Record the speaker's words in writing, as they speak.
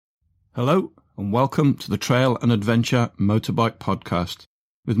Hello and welcome to the Trail and Adventure Motorbike Podcast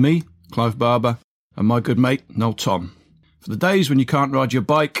with me, Clive Barber, and my good mate, Noel Tom. For the days when you can't ride your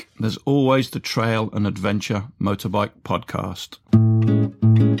bike, there's always the Trail and Adventure Motorbike Podcast.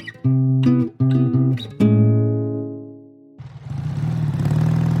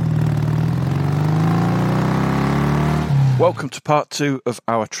 Welcome to part 2 of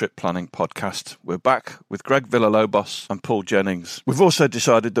our trip planning podcast. We're back with Greg Villalobos and Paul Jennings. We've also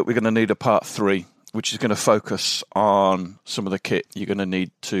decided that we're going to need a part 3, which is going to focus on some of the kit you're going to need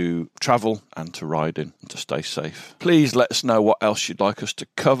to travel and to ride in and to stay safe. Please let us know what else you'd like us to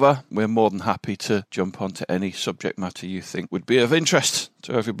cover. We're more than happy to jump onto any subject matter you think would be of interest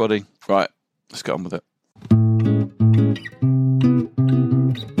to everybody. Right, let's get on with it.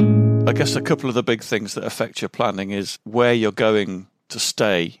 I guess a couple of the big things that affect your planning is where you're going to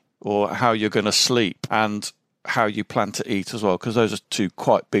stay or how you're going to sleep and how you plan to eat as well, because those are two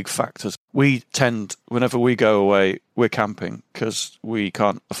quite big factors. We tend, whenever we go away, we're camping because we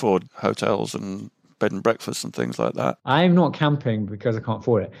can't afford hotels and bed and breakfast and things like that. I'm not camping because I can't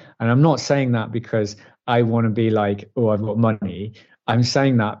afford it. And I'm not saying that because I want to be like, oh, I've got money. I'm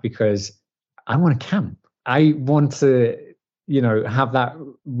saying that because I want to camp. I want to, have that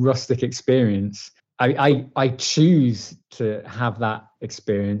rustic experience. I choose to have that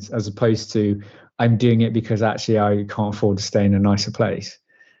experience as opposed to I'm doing it because actually I can't afford to stay in a nicer place.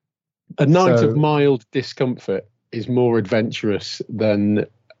 A night of mild discomfort is more adventurous than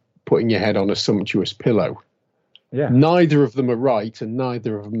putting your head on a sumptuous pillow. Yeah. Neither of them are right and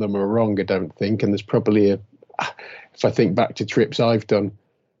neither of them are wrong, I don't think. And there's probably if I think back to trips I've done,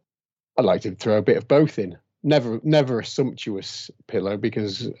 I'd like to throw a bit of both in. Never a sumptuous pillow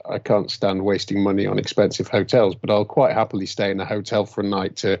because I can't stand wasting money on expensive hotels, but I'll quite happily stay in a hotel for a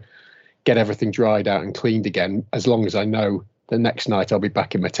night to get everything dried out and cleaned again, as long as I know the next night I'll be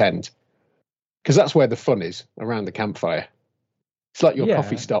back in my tent. Because that's where the fun is, around the campfire. It's like your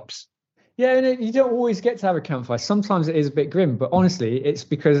coffee stops. Yeah, and you don't always get to have a campfire. Sometimes it is a bit grim, but honestly, it's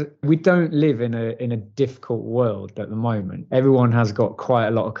because we don't live in a difficult world at the moment. Everyone has got quite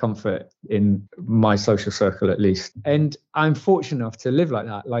a lot of comfort in my social circle, at least. And I'm fortunate enough to live like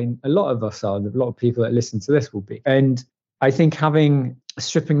that. Like a lot of us are, a lot of people that listen to this will be. And I think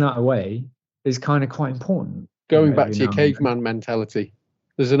stripping that away is kind of quite important. Going back to your caveman mentality.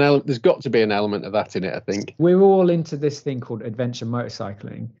 There's got to be an element of that in it, I think. We're all into this thing called adventure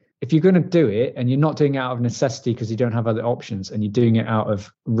motorcycling. If you're going to do it and you're not doing it out of necessity because you don't have other options and you're doing it out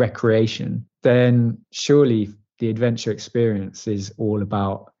of recreation, then surely the adventure experience is all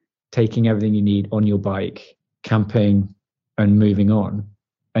about taking everything you need on your bike, camping and moving on.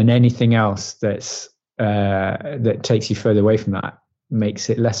 And anything else that takes you further away from that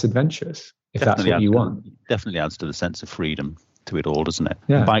makes it less adventurous, if that's what you want. Definitely adds to the sense of freedom to it all, doesn't it?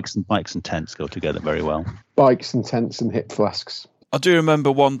 Yeah. Bikes and tents go together very well. Bikes and tents and hip flasks. I do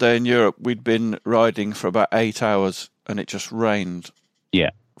remember one day in Europe, we'd been riding for about 8 hours and it just rained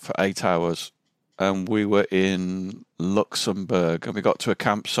for 8 hours. And we were in Luxembourg and we got to a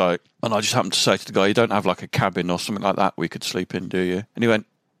campsite and I just happened to say to the guy, you don't have like a cabin or something like that we could sleep in, do you? And he went,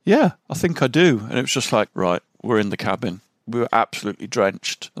 yeah, I think I do. And it was just like, right, we're in the cabin. We were absolutely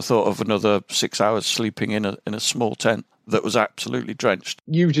drenched. I thought of another 6 hours sleeping in a small tent that was absolutely drenched.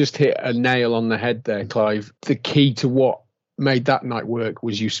 You've just hit a nail on the head there, Clive. The key to what made that night work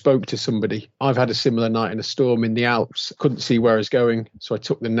was you spoke to somebody. I've had a similar night in a storm in the Alps. Couldn't see where I was going, so I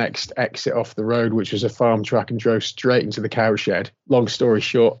took the next exit off the road, which was a farm track, and drove straight into the cowshed. Long story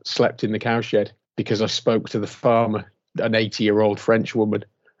short, slept in the cowshed because I spoke to the farmer, an 80-year-old French woman,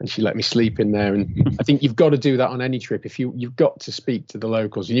 and she let me sleep in there. And I think you've got to do that on any trip. If you've got to speak to the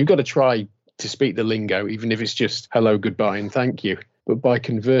locals, and you've got to try to speak the lingo, even if it's just hello, goodbye, and thank you. But by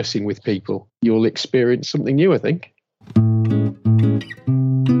conversing with people, you'll experience something new, I think.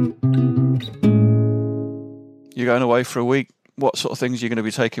 You're going away for a week. What sort of things are you going to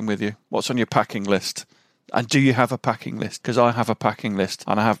be taking with you? What's on your packing list? And do you have a packing list? Because I have a packing list,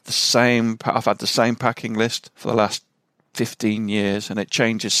 and I've had the same packing list for the last 15 years, and it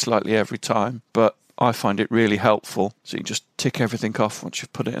changes slightly every time. But I find it really helpful. So you just tick everything off once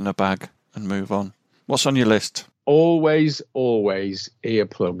you've put it in a bag and move on. What's on your list? Always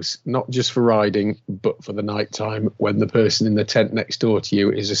earplugs, not just for riding, but for the night time when the person in the tent next door to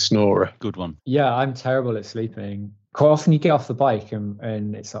you is a snorer. Good one. Yeah, I'm terrible at sleeping. Quite often you get off the bike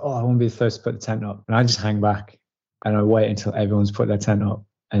and it's like, oh, I want to be the first to put the tent up. And I just hang back and I wait until everyone's put their tent up.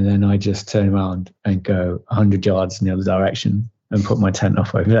 And then I just turn around and go 100 yards in the other direction and put my tent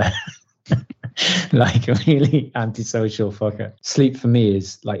up over there. Like a really antisocial fucker. Sleep for me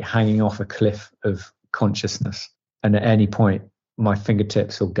is like hanging off a cliff of consciousness. And at any point, my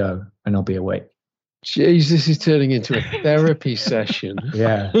fingertips will go and I'll be awake. Jeez, this is turning into a therapy session.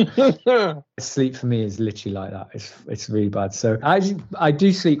 Yeah. Sleep for me is literally like that. It's really bad. So I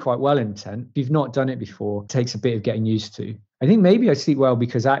do sleep quite well in a tent. If you've not done it before, it takes a bit of getting used to. I think maybe I sleep well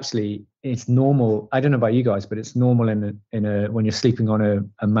because actually it's normal. I don't know about you guys, but it's normal in a when you're sleeping on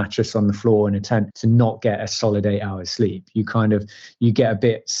a mattress on the floor in a tent to not get a solid 8 hours sleep. You get a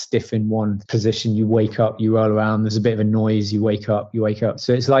bit stiff in one position. You wake up, you roll around. There's a bit of a noise. You wake up.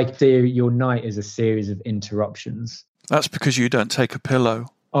 So it's like your night is a series of interruptions. That's because you don't take a pillow.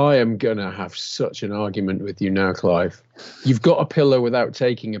 I am going to have such an argument with you now, Clive. You've got a pillow without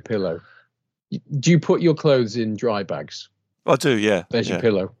taking a pillow. Do you put your clothes in dry bags? I do, yeah. There's your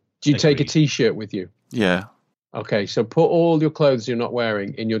pillow. Do you take a T-shirt with you? Yeah. Okay, so put all your clothes you're not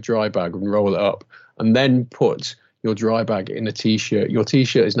wearing in your dry bag and roll it up, and then put your dry bag in a T-shirt. Your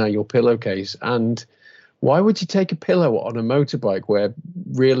T-shirt is now your pillowcase. And why would you take a pillow on a motorbike where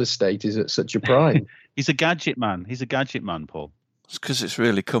real estate is at such a prime? He's a gadget man. Paul. It's because it's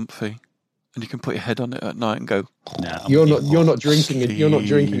really comfy. And you can put your head on it at night and go. No, you're not drinking. You're not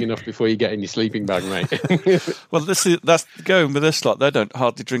drinking enough before you get in your sleeping bag, mate. Well, that's going with this lot. They don't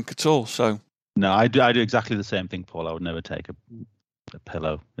hardly drink at all. So no, I do exactly the same thing, Paul. I would never take a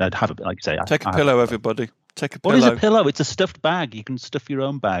pillow. I'd have it, like you say. Take a pillow, everybody. Take a pillow. What is a pillow? It's a stuffed bag. You can stuff your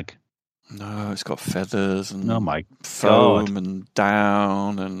own bag. No, it's got feathers and foam God. And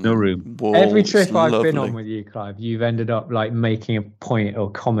down and no room. Walls. Every trip I've been on with you, Clive, you've ended up like making a point or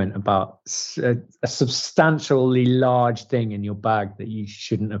comment about a substantially large thing in your bag that you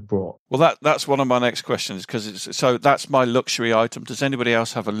shouldn't have brought. Well, that's one of my next questions because that's my luxury item. Does anybody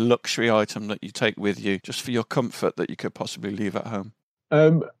else have a luxury item that you take with you just for your comfort that you could possibly leave at home?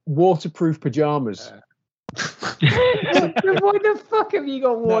 Waterproof pajamas. Why the fuck have you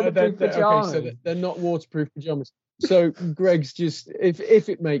got waterproof pajamas? Okay, so they're not waterproof pajamas. So Greg's just, if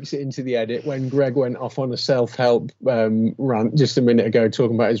it makes it into the edit, when Greg went off on a self-help rant just a minute ago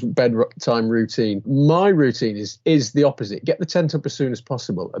talking about his bedtime routine, my routine is the opposite. Get the tent up as soon as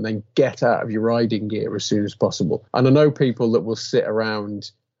possible and then get out of your riding gear as soon as possible. And I know people that will sit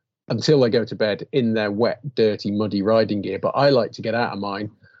around until they go to bed in their wet, dirty, muddy riding gear, but I like to get out of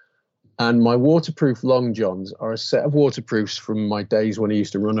mine. And my waterproof long johns are a set of waterproofs from my days when I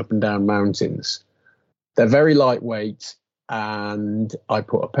used to run up and down mountains. They're very lightweight, and I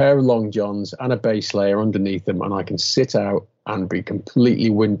put a pair of long johns and a base layer underneath them, and I can sit out and be completely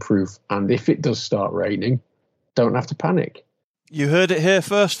windproof. And if it does start raining, don't have to panic. You heard it here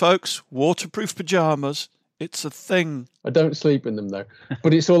first, folks. Waterproof pajamas. It's a thing. I don't sleep in them, though.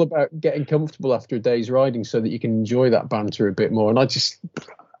 But it's all about getting comfortable after a day's riding so that you can enjoy that banter a bit more. And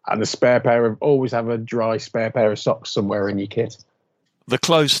always have a dry spare pair of socks somewhere in your kit. The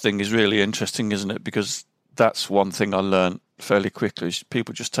clothes thing is really interesting, isn't it? Because that's one thing I learned fairly quickly. Is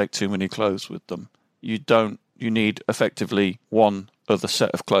people just take too many clothes with them. You need effectively one other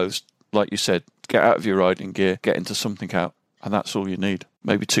set of clothes. Like you said, get out of your riding gear, get into something out, and that's all you need.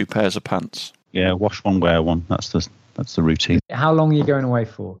 Maybe 2 pairs of pants. Yeah, wash one, wear one. That's the routine. How long are you going away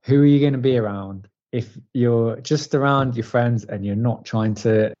for? Who are you going to be around? If you're just around your friends and you're not trying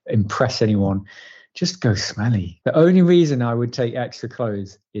to impress anyone, just go smelly. The only reason I would take extra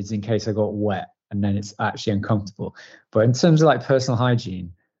clothes is in case I got wet and then it's actually uncomfortable. But in terms of like personal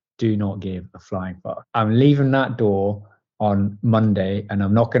hygiene, do not give a flying fuck. I'm leaving that door on Monday and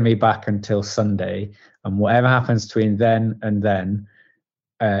I'm not going to be back until Sunday. And whatever happens between then and then,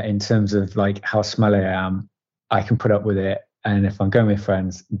 in terms of like how smelly I am, I can put up with it. And if I'm going with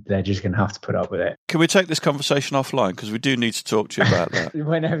friends, they're just going to have to put up with it. Can we take this conversation offline? Because we do need to talk to you about that.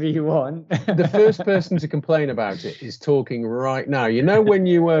 Whenever you want. The first person to complain about it is talking right now. You know when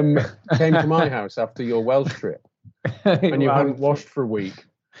you came to my house after your Welsh trip and you hadn't washed for a week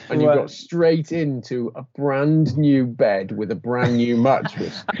and you got straight into a brand new bed with a brand new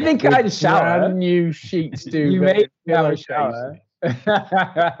mattress. I think I had a shower. Brand new sheets, dude. You made me have a shower.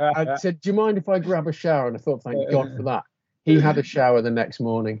 I said, do you mind if I grab a shower? And I thought, thank God for that. He had a shower the next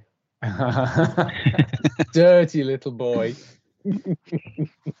morning. Dirty little boy.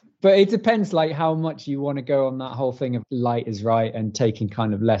 But it depends like how much you want to go on that whole thing of light is right and taking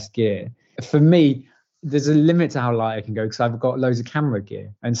kind of less gear. For me, there's a limit to how light I can go because I've got loads of camera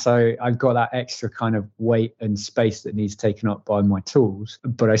gear. And so I've got that extra kind of weight and space that needs taken up by my tools,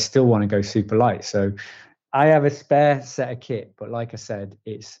 but I still want to go super light. So I have a spare set of kit, but like I said,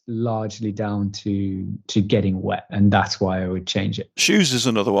 it's largely down to getting wet, and that's why I would change it. Shoes is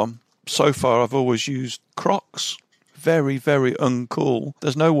another one. So far, I've always used Crocs. Very, very uncool.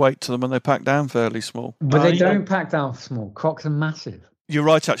 There's no weight to them, and they pack down fairly small. But they don't pack down small. Crocs are massive. You're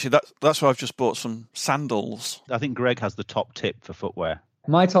right, actually. That's why I've just bought some sandals. I think Greg has the top tip for footwear.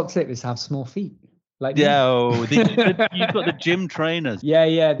 My top tip is have small feet. Like you've got the gym trainers.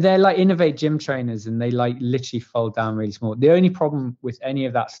 Yeah. They're like Innovate gym trainers, and they like literally fold down really small. The only problem with any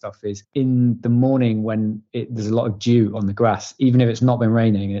of that stuff is in the morning when there's a lot of dew on the grass, even if it's not been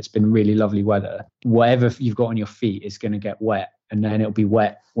raining and it's been really lovely weather, whatever you've got on your feet is going to get wet, and then it'll be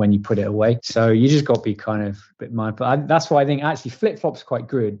wet when you put it away. So you just got to be kind of a bit mindful. That's why I think actually flip-flops are quite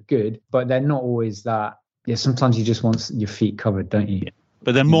good, but they're not always that. Yeah, sometimes you just want your feet covered, don't you? Yeah.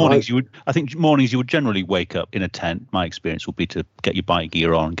 But then mornings you would generally wake up in a tent. My experience would be to get your bike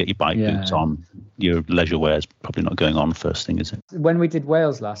gear on, get your bike boots on. Your leisure wear is probably not going on first thing, is it? When we did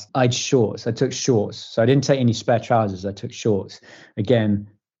Wales last, I had shorts. I took shorts. So I didn't take any spare trousers. I took shorts. Again,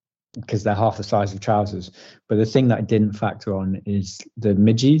 because they're half the size of trousers. But the thing that I didn't factor on is the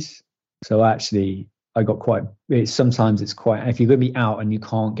midgies. So actually, sometimes it's quite, if you're going to be out and you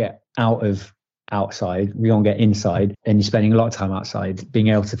can't get outside, we don't get inside, and you're spending a lot of time outside, being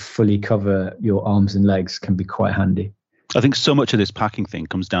able to fully cover your arms and legs can be quite handy. I think so much of this packing thing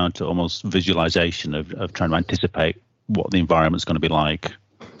comes down to almost visualization of trying to anticipate what the environment's going to be like,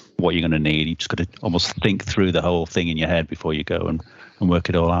 what you're going to need. You just got to almost think through the whole thing in your head before you go and work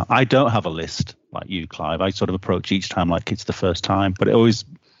it all out. I don't have a list like you, Clive. I sort of approach each time like it's the first time, but it always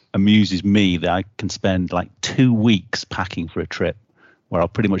amuses me that I can spend like 2 weeks packing for a trip, where I'll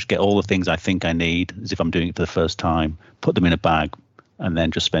pretty much get all the things I think I need as if I'm doing it for the first time, put them in a bag, and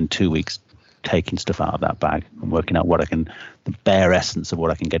then just spend 2 weeks taking stuff out of that bag and working out the bare essence of what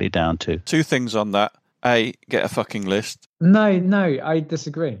I can get it down to. 2 things on that. A, get a fucking list. No, I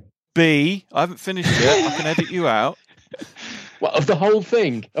disagree. B, I haven't finished yet. I can edit you out. Well, of the whole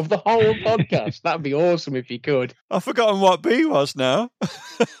thing, of the whole podcast. That'd be awesome if you could. I've forgotten what B was now.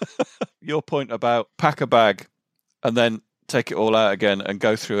 Your point about pack a bag and then take it all out again and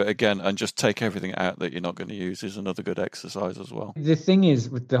go through it again and just take everything out that you're not going to use is another good exercise as well. The thing is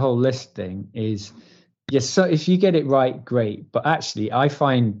with the whole list thing is, yes, so if you get it right, great. But actually, I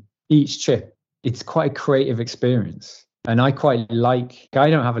find each trip, it's quite a creative experience. And I don't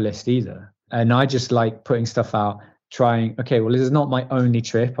have a list either. And I just like putting stuff out, trying, okay, well, this is not my only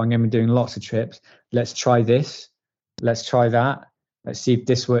trip. I'm going to be doing lots of trips. Let's try this. Let's try that. Let's see if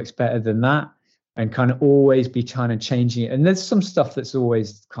this works better than that. And kind of always be trying to changing it. And there's some stuff that's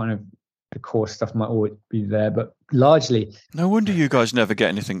always kind of, the core stuff might always be there, but largely. No wonder you guys never get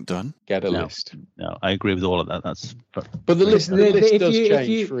anything done. Get a list. No, I agree with all of that. But the list does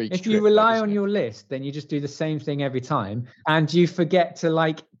change for each trip. If you rely on your list, then you just do the same thing every time, and you forget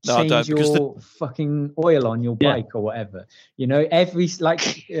to change your fucking oil on your bike or whatever. You know, every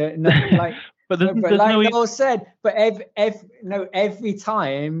every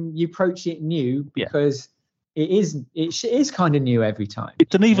time you approach it new, because it is kind of new every time.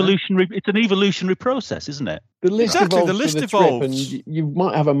 It's an evolutionary process, isn't it? The list evolves, and you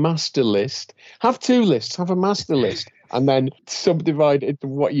might have a master list. Have 2 lists. Have a master list, and then subdivide it to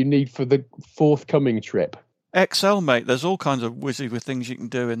what you need for the forthcoming trip. Excel, mate. There's all kinds of with things you can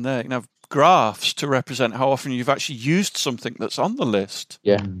do in there. You can have graphs to represent how often you've actually used something that's on the list.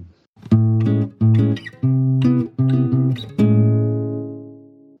 Yeah.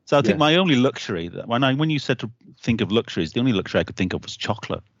 So I think my only luxury, that when you said to think of luxuries, the only luxury I could think of was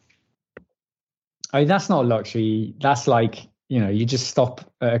chocolate. I mean, that's not a luxury. That's like, you just stop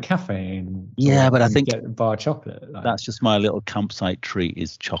at a cafe and but I think get a bar of chocolate. That's just my little campsite treat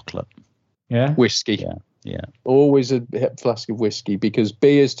is chocolate. Yeah, whiskey. Yeah. Always a flask of whiskey, because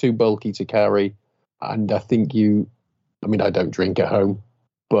beer is too bulky to carry, and I think I don't drink at home,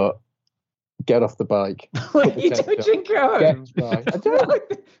 but get off the bike. Wait, you don't drink at home?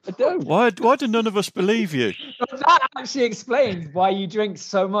 I don't. Why do none of us believe you? That actually explains why you drink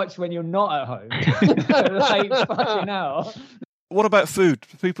so much when you're not at home. Fucking hell. What about food?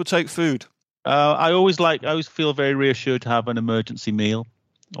 Do people take food? I always feel very reassured to have an emergency meal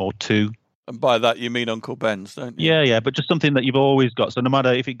or 2. And by that you mean Uncle Ben's, don't you? Yeah, but just something that you've always got. So no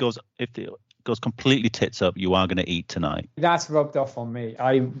matter if it goes completely tits up, you are going to eat tonight. That's rubbed off on me.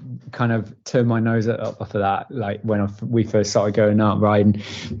 I kind of turned my nose up after that, like when we first started going out riding.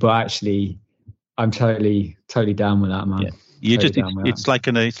 But actually, I'm totally down with that, man. Yeah. It's like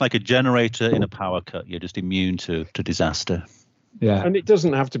a generator in a power cut. You're just immune to disaster. Yeah. And it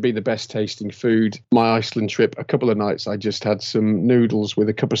doesn't have to be the best tasting food. My Iceland trip, a couple of nights, I just had some noodles with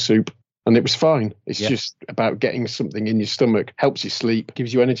a cup of soup. And it was fine. It's just about getting something in your stomach, helps you sleep,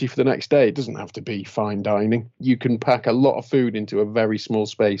 gives you energy for the next day. It doesn't have to be fine dining. You can pack a lot of food into a very small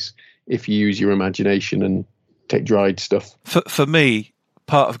space if you use your imagination and take dried stuff. For me,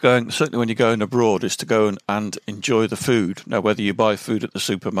 part of going, certainly when you're going abroad, is to go and enjoy the food. Now, whether you buy food at the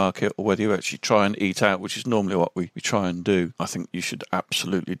supermarket or whether you actually try and eat out, which is normally what we try and do, I think you should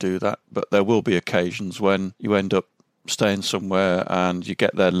absolutely do that. But there will be occasions when you end up staying somewhere and you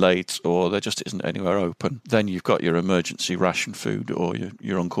get there late or there just isn't anywhere open. Then you've got your emergency ration food or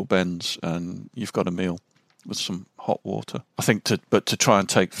your Uncle Ben's, and you've got a meal with some hot water. I think to try and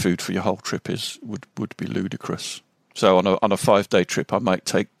take food for your whole trip would be ludicrous. So on a 5-day trip, I might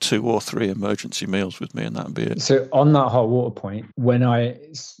take 2 or 3 emergency meals with me, and that'd be it. So on that hot water point, when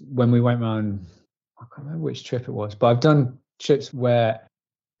we went around, I can't remember which trip it was, but I've done trips where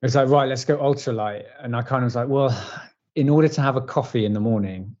it's like, right, let's go ultralight, and I kind of was like, well, in order to have a coffee in the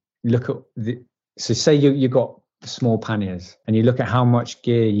morning, look at so say you got small panniers and you look at how much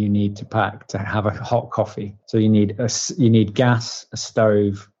gear you need to pack to have a hot coffee. So you need gas, a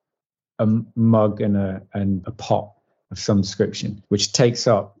stove, a mug, and a pot of some description, which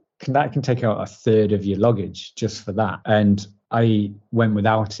can take out a third of your luggage just for that. And I went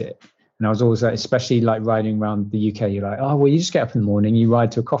without it. And I was always like, especially like riding around the UK, you're like, oh, well, you just get up in the morning, you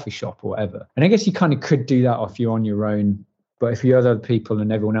ride to a coffee shop or whatever. And I guess you kind of could do that if you're on your own. But if you're other people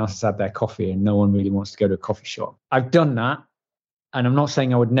and everyone else has had their coffee and no one really wants to go to a coffee shop, I've done that. And I'm not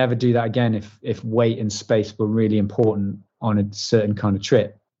saying I would never do that again if weight and space were really important on a certain kind of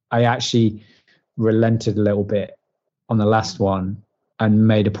trip. I actually relented a little bit on the last one and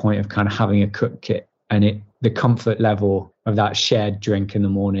made a point of kind of having a cook kit, and the comfort level of that shared drink in the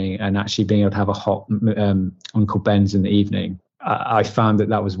morning and actually being able to have a hot Uncle Ben's in the evening, I found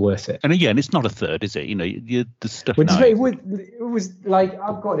that was worth it. And again, it's not a third, is it? You know, the stuff. It was like,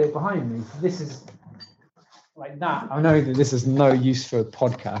 I've got it behind me. This is like that. I know that this is no use for a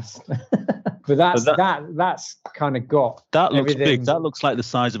podcast, but that's kind of got. That looks big. That looks like the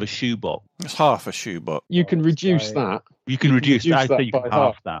size of a shoebox. It's half a shoebox. You can reduce that. You can reduce that. I think you can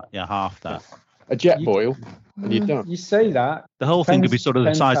half that. Yeah, half that. A jet boil, and you're done. You say that. The whole thing could be sort of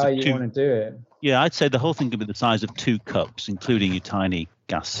the size of 2. You want to do it. Yeah, I'd say the whole thing could be the size of 2 cups, including your tiny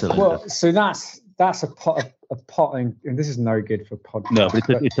gas cylinder. Well, so that's a pot, and this is no good for podcast. No,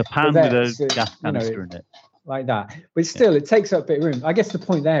 but it's a pan with a gas canister in it. Like that. But still, it takes up a bit of room. I guess the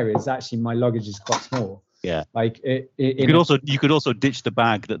point there is actually my luggage is quite small. Yeah. Like you could also ditch the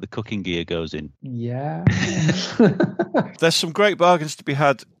bag that the cooking gear goes in. Yeah. There's some great bargains to be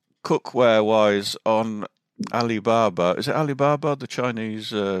had cookware wise on Alibaba. Is it Alibaba, the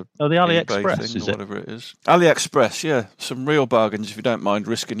Chinese the AliExpress thing, or whatever it is? AliExpress, yeah. Some real bargains if you don't mind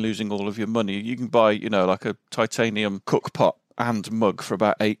risking losing all of your money. You can buy, like a titanium cook pot and mug for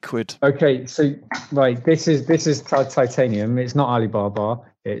about £8. Okay, so right, this is titanium. It's not Alibaba,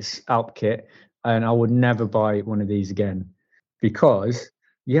 it's Alpkit, and I would never buy one of these again because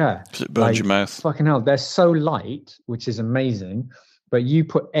it burns your mouth. Fucking hell, they're so light, which is amazing. But you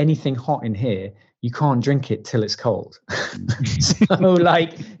put anything hot in here, you can't drink it till it's cold. So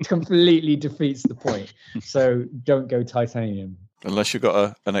completely defeats the point. So don't go titanium. Unless you've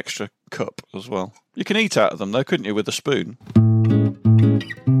got an extra cup as well. You can eat out of them though, couldn't you, with a spoon?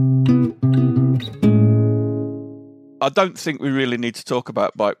 I don't think we really need to talk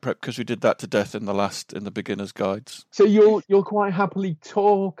about bike prep because we did that to death in the beginner's guides. So you'll quite happily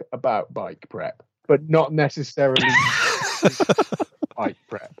talk about bike prep, but not necessarily bike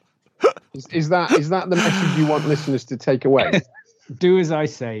prep. Is that the message you want listeners to take away? Do as I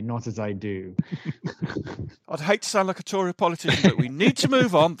say, not as I do. I'd hate to sound like a Tory politician, but we need to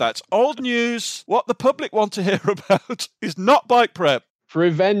move on. That's old news. What the public want to hear about is not bike prep.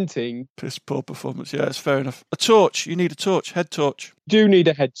 Preventing piss poor performance. Yeah, it's fair enough. A torch. You need a torch. Head torch. You do need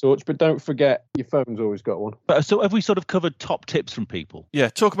a head torch, but don't forget your phone's always got one. So have we sort of covered top tips from people? Yeah,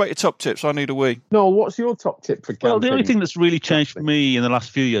 talk about your top tips. I need a wee. Noel, what's your top tip for camping? Well, the only thing that's really changed for me in the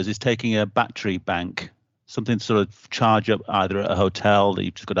last few years is taking a battery bank. Something to sort of charge up either at a hotel that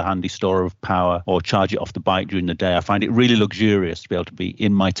you've just got a handy store of power, or charge it off the bike during the day. I find it really luxurious to be able to be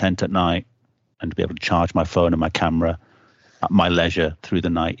in my tent at night and to be able to charge my phone and my camera at my leisure through the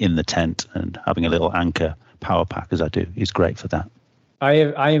night in the tent, and having a little Anker power pack as I do is great for that.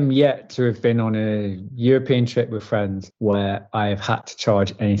 I am yet to have been on a European trip with friends where I have had to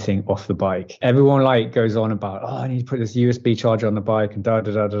charge anything off the bike. Everyone goes on about, I need to put this USB charger on the bike and da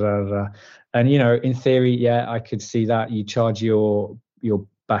da da da da da. And in theory, I could see that you charge your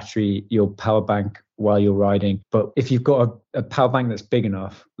battery, your power bank while you're riding. But if you've got a power bank that's big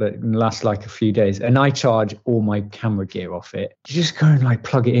enough that can last a few days, and I charge all my camera gear off it, you just go and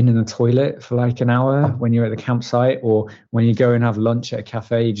plug it in the toilet for an hour when you're at the campsite, or when you go and have lunch at a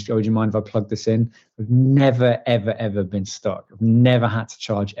cafe, you just go, would you mind if I plug this in? I've never, ever, ever been stuck. I've never had to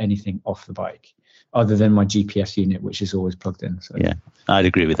charge anything off the bike. other than my GPS unit, which is always plugged in. So yeah, I'd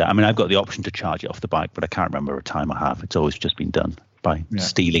agree with that. I mean, I've got the option to charge it off the bike, but I can't remember a time I have. It's always just been done by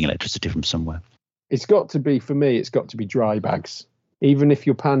stealing electricity from somewhere. It's got to be, for me, it's got to be dry bags. Even if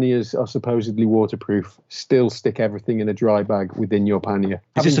your panniers are supposedly waterproof, still stick everything in a dry bag within your pannier.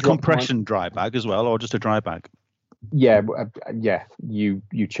 Is this a compression dry bag as well, or just a dry bag? Yeah. You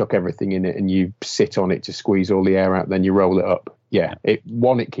chuck everything in it and you sit on it to squeeze all the air out. Then you roll it up. Yeah. It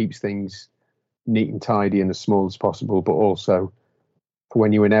keeps things neat and tidy and as small as possible, but also for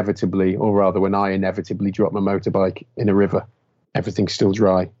when you inevitably, or rather when I inevitably drop my motorbike in a river, everything's still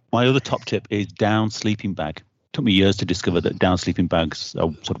dry. My other top tip is down sleeping bag. It took me years to discover that down sleeping bags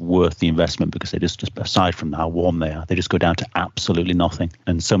are sort of worth the investment because they just aside from how warm they are, they just go down to absolutely nothing.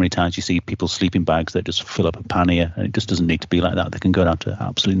 And so many times you see people's sleeping bags that just fill up a pannier, and it just doesn't need to be like that. They can go down to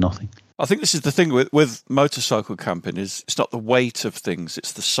absolutely nothing. I think this is the thing with motorcycle camping is it's not the weight of things,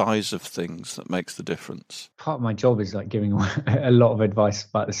 it's the size of things that makes the difference. Part of my job is like giving a lot of advice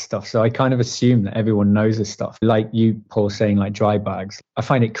about this stuff. So I kind of assume that everyone knows this stuff. Like you, Paul, saying like dry bags. I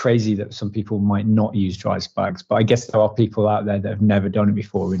find it crazy that some people might not use dry bags, but I guess there are people out there that have never done it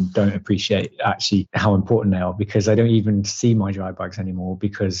before and don't appreciate actually how important they are, because I don't even see my dry bags anymore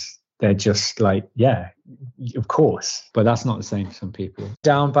because they're just like, yeah, of course. But that's not the same for some people.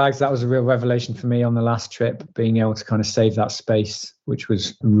 Down bags, that was a real revelation for me on the last trip, being able to kind of save that space, which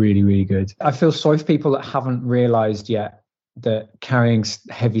was really, really good. I feel sorry for people that haven't realized yet that carrying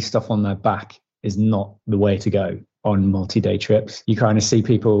heavy stuff on their back is not the way to go on multi-day trips. You kind of see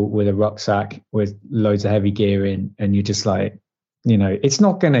people with a rucksack with loads of heavy gear in, and you're just like, it's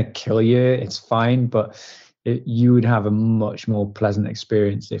not going to kill you. It's fine, but you would have a much more pleasant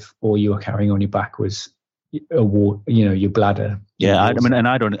experience if all you were carrying on your back was your bladder. Yeah, I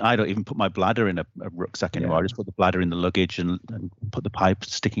don't even put my bladder in a rucksack anymore. I just put the bladder in the luggage and put the pipe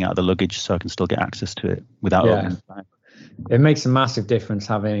sticking out of the luggage so I can still get access to it without opening the pipe. It makes a massive difference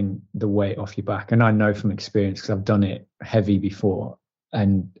having the weight off your back, and I know from experience because I've done it heavy before,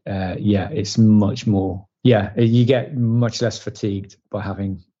 and it's much more. Yeah, you get much less fatigued by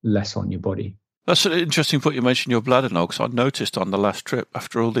having less on your body. That's an interesting point you mentioned your bladder, Noel, because I noticed on the last trip,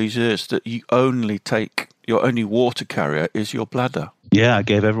 after all these years, that you only take, your only water carrier is your bladder. Yeah, I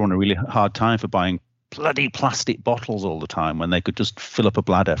gave everyone a really hard time for buying bloody plastic bottles all the time when they could just fill up a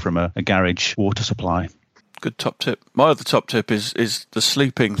bladder from a garage water supply. Good top tip. My other top tip is the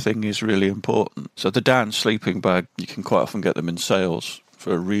sleeping thing is really important. So the down sleeping bag, you can quite often get them in sales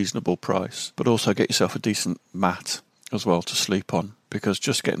for a reasonable price, but also get yourself a decent mat as well to sleep on, because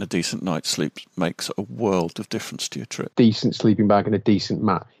just getting a decent night's sleep makes a world of difference to your trip. Decent sleeping bag and a decent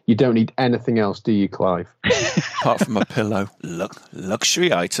mat. You don't need anything else, do you, Clive? Apart from a pillow.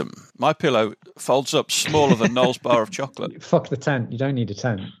 Luxury item. My pillow folds up smaller than Noel's bar of chocolate. Fuck the tent. You don't need a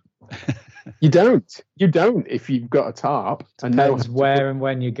tent. You don't if you've got a tarp. And knows where and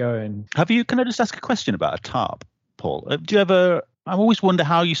when you're going. Can I just ask a question about a tarp, Paul? Do you ever... I always wonder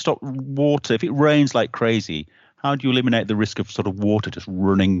how you stop water. If it rains like crazy, how do you eliminate the risk of sort of water just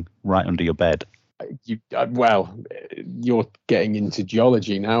running right under your bed? You're getting into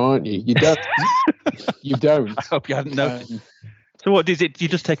geology now, aren't you? You don't. You don't. I hope you hadn't noticed. So what is it? Do you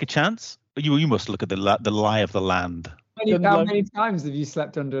just take a chance? You must look at the lie of the land. How many times have you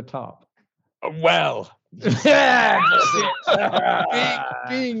slept under a tarp? Well,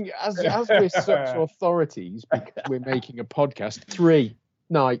 being as we're such authorities, because we're making a podcast, 3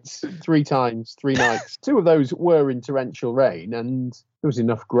 nights. 2 of those were in torrential rain, and there was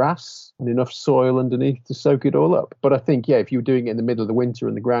enough grass and enough soil underneath to soak it all up. But I think, if you were doing it in the middle of the winter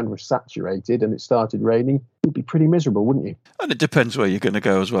and the ground was saturated and it started raining, you'd be pretty miserable, wouldn't you? And it depends where you're going to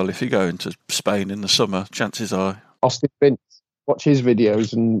go as well. If you go into Spain in the summer, chances are... Austin Vince, watch his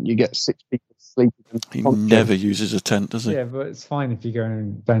videos and you get 6 people sleeping. He never uses a tent, does he? Yeah, but it's fine if you go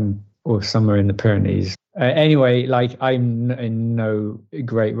and spend or somewhere in the Pyrenees. Anyway, I'm in no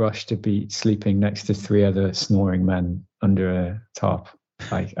great rush to be sleeping next to 3 other snoring men under a tarp.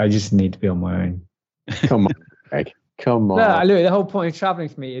 I just need to be on my own. Come on, Greg. Come on. No, look, the whole point of traveling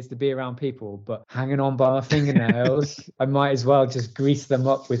for me is to be around people, but hanging on by my fingernails, I might as well just grease them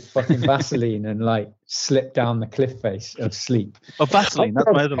up with fucking Vaseline and slip down the cliff face of sleep. Oh, Vaseline, that's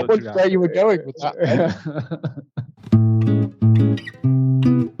my other luxury. Where you were going with that.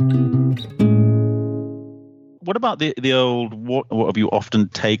 What about the old, what have you often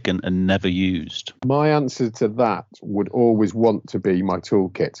taken and never used? My answer to that would always want to be my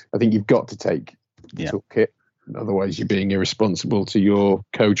toolkit. I think you've got to take the toolkit. Otherwise, you're being irresponsible to your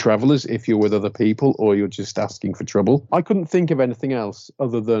co-travellers if you're with other people, or you're just asking for trouble. I couldn't think of anything else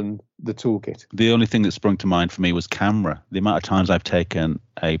other than the toolkit. The only thing that sprung to mind for me was camera. The amount of times I've taken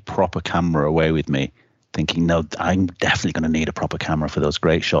a proper camera away with me, thinking, no, I'm definitely going to need a proper camera for those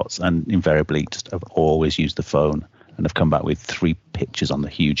great shots, and invariably just have always used the phone and have come back with 3 pictures on the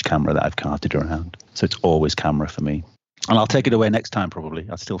huge camera that I've carted around. So it's always camera for me. And I'll take it away next time, probably.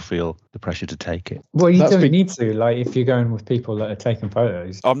 I still feel the pressure to take it. Well, you don't need to, like, if you're going with people that are taking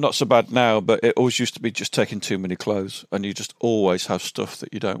photos. I'm not so bad now, but it always used to be just taking too many clothes, and you just always have stuff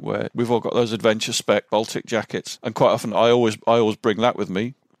that you don't wear. We've all got those adventure spec Baltic jackets, and quite often I always bring that with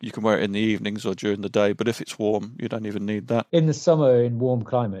me. You can wear it in the evenings or during the day, but if it's warm, you don't even need that. In the summer, in warm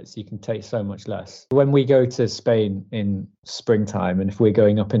climates, you can take so much less. When we go to Spain in springtime, and if we're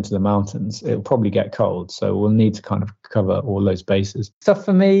going up into the mountains, it'll probably get cold. So we'll need to kind of cover all those bases. Stuff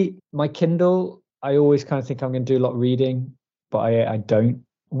for me, my Kindle, I always kind of think I'm going to do a lot of reading, but I don't.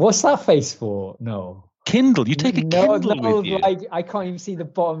 What's that face for? No. Kindle? You take a Kindle with you? Like, I can't even see the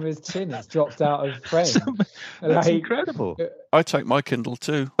bottom of his chin. It's dropped out of frame. That's incredible. I take my Kindle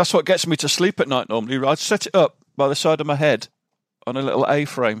too. That's what gets me to sleep at night normally. I set it up by the side of my head on a little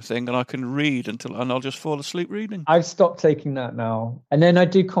A-frame thing, and I can read and I'll just fall asleep reading. I've stopped taking that now. And then I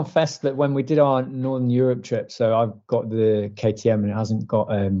do confess that when we did our Northern Europe trip, so I've got the KTM and it hasn't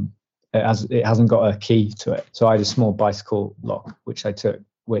got a key to it. So I had a small bicycle lock, which I took,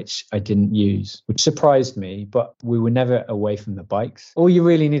 which I didn't use, which surprised me, but we were never away from the bikes. All you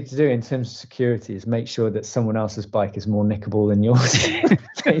really need to do in terms of security is make sure that someone else's bike is more nickable than yours,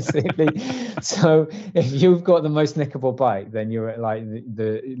 basically. So if you've got the most nickable bike, then you're at like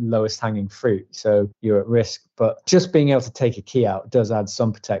the lowest hanging fruit. So you're at risk. But just being able to take a key out does add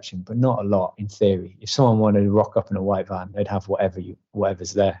some protection, but not a lot in theory. If someone wanted to rock up in a white van, they'd have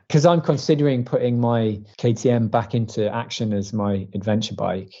whatever's there. Because I'm considering putting my KTM back into action as my adventure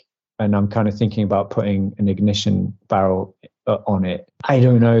bike. And I'm kind of thinking about putting an ignition barrel on it. I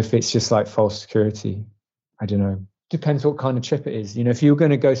don't know if it's just like false security. I don't know. Depends what kind of trip it is. You know, if you're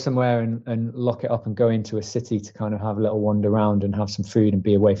going to go somewhere and lock it up and go into a city to kind of have a little wander around and have some food and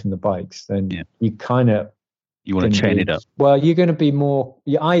be away from the bikes, then you kind of... You want to chain it up. Well, you're going to be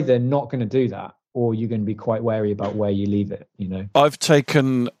you're either not going to do that, or you're going to be quite wary about where you leave it, you know. I've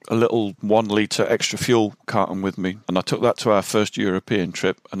taken a little 1 litre extra fuel carton with me, and I took that to our first European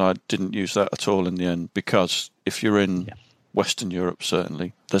trip, and I didn't use that at all in the end, because if you're in Western Europe,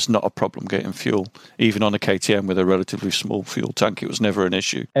 certainly, there's not a problem getting fuel. Even on a KTM with a relatively small fuel tank, it was never an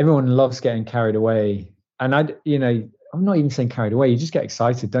issue. Everyone loves getting carried away. And I'm not even saying carried away, you just get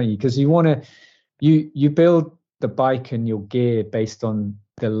excited, don't you? Because you want to... You build the bike and your gear based on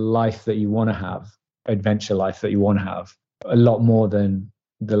the life that you want to have, adventure life that you want to have, a lot more than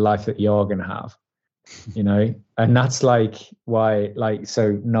the life that you're going to have, you know? And that's like why, like,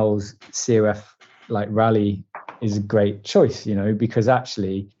 so Noel's CRF like rally is a great choice, you know, because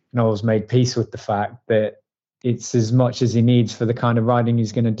actually Noel's made peace with the fact that it's as much as he needs for the kind of riding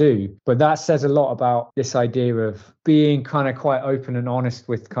he's going to do. But that says a lot about this idea of being kind of quite open and honest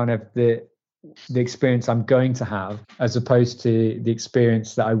with kind of the experience I'm going to have, as opposed to the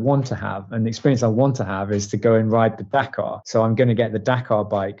experience that I want to have. And the experience I want to have is to go and ride the Dakar. So I'm going to get the Dakar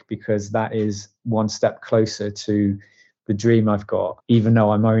bike because that is one step closer to the dream I've got, even though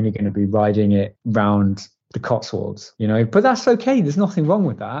I'm only going to be riding it round the Cotswolds, you know. But that's okay. There's nothing wrong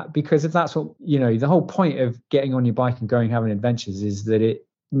with that, because if that's what, you know, the whole point of getting on your bike and going having adventures is that it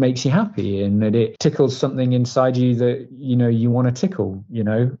makes you happy and that it tickles something inside you that, you know, you want to tickle, you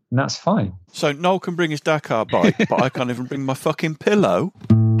know, and that's fine. So Noel can bring his Dakar bike, but I can't even bring my fucking pillow.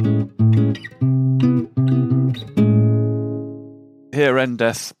 Here,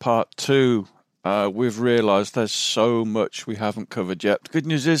 Endeth Part 2. We've realised there's so much we haven't covered yet. The good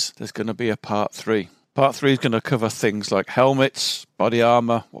news is there's going to be a Part 3. Part 3 is going to cover things like helmets, body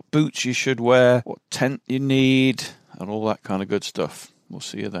armour, what boots you should wear, what tent you need, and all that kind of good stuff. We'll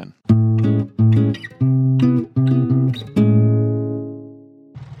see you then.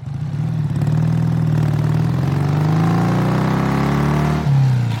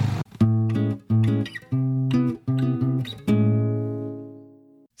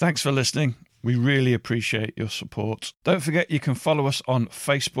 Thanks for listening. We really appreciate your support. Don't forget you can follow us on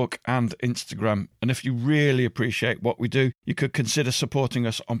Facebook and Instagram. And if you really appreciate what we do, you could consider supporting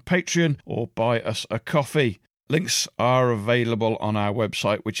us on Patreon or buy us a coffee. Links are available on our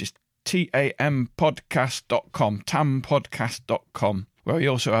website, which is tampodcast.com, where we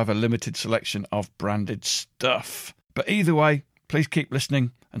also have a limited selection of branded stuff. But either way, please keep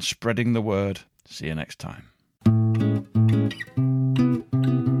listening and spreading the word. See you next time.